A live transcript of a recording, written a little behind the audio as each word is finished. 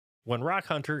When rock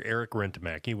hunter Erik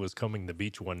Rintimaki was combing the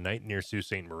beach one night near Sault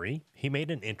Ste. Marie, he made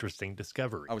an interesting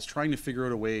discovery. I was trying to figure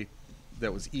out a way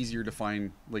that was easier to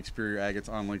find Lake Superior agates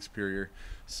on Lake Superior.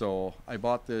 So I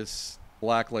bought this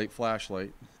black light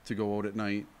flashlight to go out at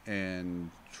night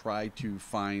and try to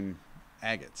find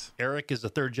agates. Erik is a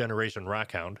third-generation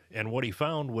rockhound, and what he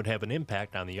found would have an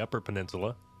impact on the Upper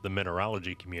Peninsula, the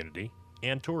mineralogy community,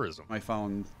 and tourism. I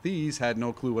found these, had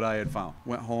no clue what I had found.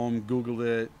 Went home, Googled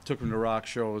it, took them to rock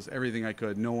shows, everything I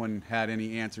could. No one had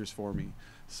any answers for me.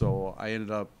 So I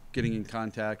ended up getting in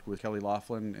contact with Kelly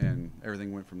Laughlin, and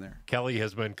everything went from there. Kelly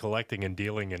has been collecting and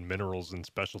dealing in minerals and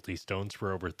specialty stones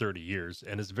for over 30 years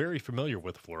and is very familiar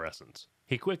with fluorescence.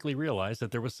 He quickly realized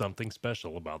that there was something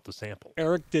special about the sample.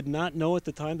 Erik did not know at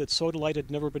the time that sodalite had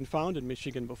never been found in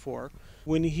Michigan before.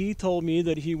 When he told me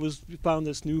that he found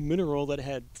this new mineral that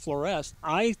had fluoresced,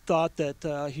 I thought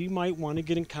that he might want to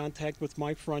get in contact with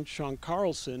my friend Sean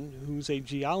Carlson, who's a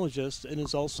geologist and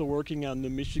is also working on the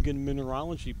Michigan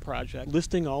Mineralogy Project,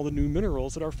 listing all the new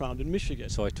minerals that are found in Michigan.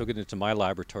 So I took it into my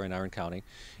laboratory in Iron County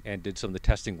and did some of the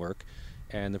testing work.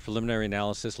 And the preliminary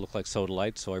analysis looked like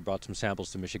sodalite, so I brought some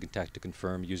samples to Michigan Tech to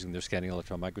confirm using their scanning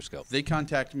electron microscope. They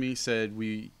contacted me, said,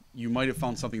 you might have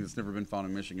found something that's never been found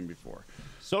in Michigan before.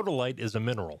 Sodalite is a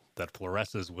mineral that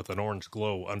fluoresces with an orange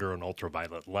glow under an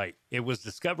ultraviolet light. It was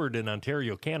discovered in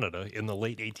Ontario, Canada in the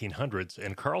late 1800s,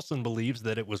 and Carlson believes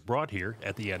that it was brought here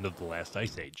at the end of the last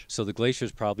ice age. So the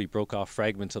glaciers probably broke off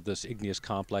fragments of this igneous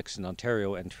complex in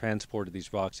Ontario and transported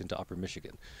these rocks into Upper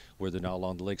Michigan, where they're now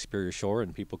along the Lake Superior shore,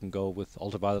 and people can go with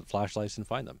ultraviolet flashlights and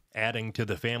find them. Adding to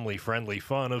the family-friendly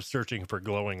fun of searching for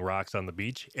glowing rocks on the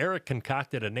beach, Erik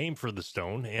concocted a name for the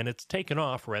stone, and it's taken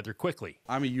off rather quickly.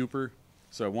 I'm a Yooper,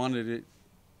 so I wanted it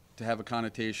to have a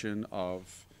connotation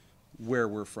of where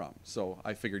we're from. So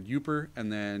I figured Yooper,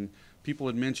 and then people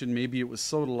had mentioned maybe it was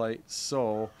sodalite,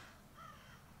 so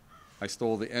I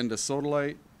stole the end of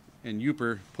sodalite and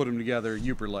Yooper, put them together,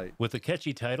 Yooperlite. With a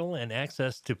catchy title and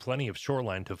access to plenty of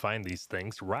shoreline to find these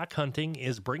things, rock hunting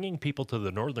is bringing people to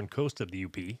the northern coast of the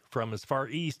UP from as far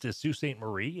east as Sault Ste.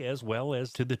 Marie as well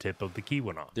as to the tip of the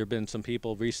Keweenaw. There have been some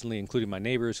people recently, including my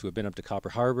neighbors, who have been up to Copper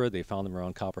Harbor. They found them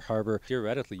around Copper Harbor.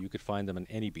 Theoretically, you could find them on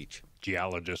any beach.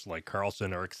 Geologists like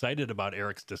Carlson are excited about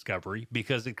Erik's discovery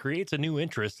because it creates a new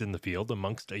interest in the field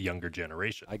amongst a younger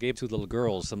generation. I gave two little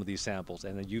girls some of these samples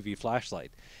and a UV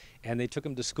flashlight, and they took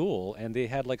them to school, and they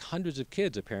had like hundreds of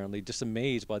kids apparently just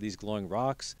amazed by these glowing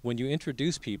rocks. When you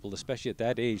introduce people, especially at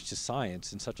that age, to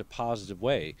science in such a positive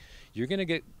way, you're going to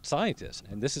get scientists,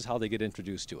 and this is how they get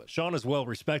introduced to it. Sean is well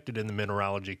respected in the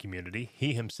mineralogy community.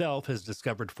 He himself has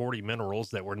discovered 40 minerals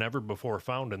that were never before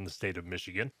found in the state of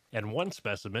Michigan, and one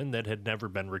specimen that had never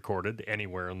been recorded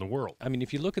anywhere in the world. I mean,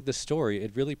 if you look at this story,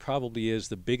 it really probably is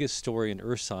the biggest story in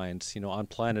earth science, on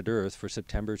planet Earth for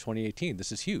September 2018.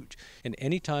 This is huge. And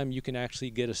anytime you can actually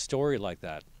get a story like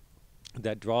that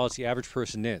draws the average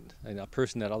person in, and a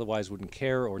person that otherwise wouldn't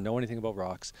care or know anything about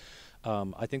rocks,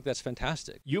 I think that's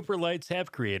fantastic. Yooperlites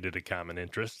have created a common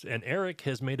interest, and Erik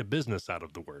has made a business out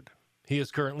of the word. He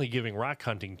is currently giving rock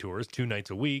hunting tours 2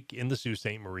 nights a week in the Sault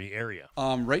Ste. Marie area.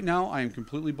 Right now, I am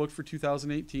completely booked for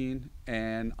 2018,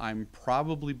 and I'm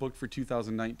probably booked for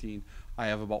 2019. I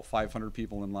have about 500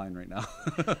 people in line right now.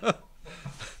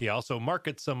 He also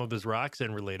markets some of his rocks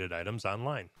and related items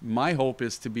online. My hope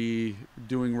is to be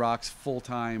doing rocks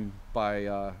full-time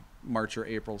by March or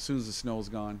April, as soon as the snow's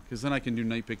gone, because then I can do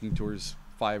night picking tours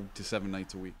 5 to 7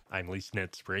 nights a week. I'm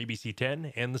Snitz for ABC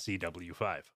 10 and the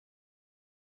CW5.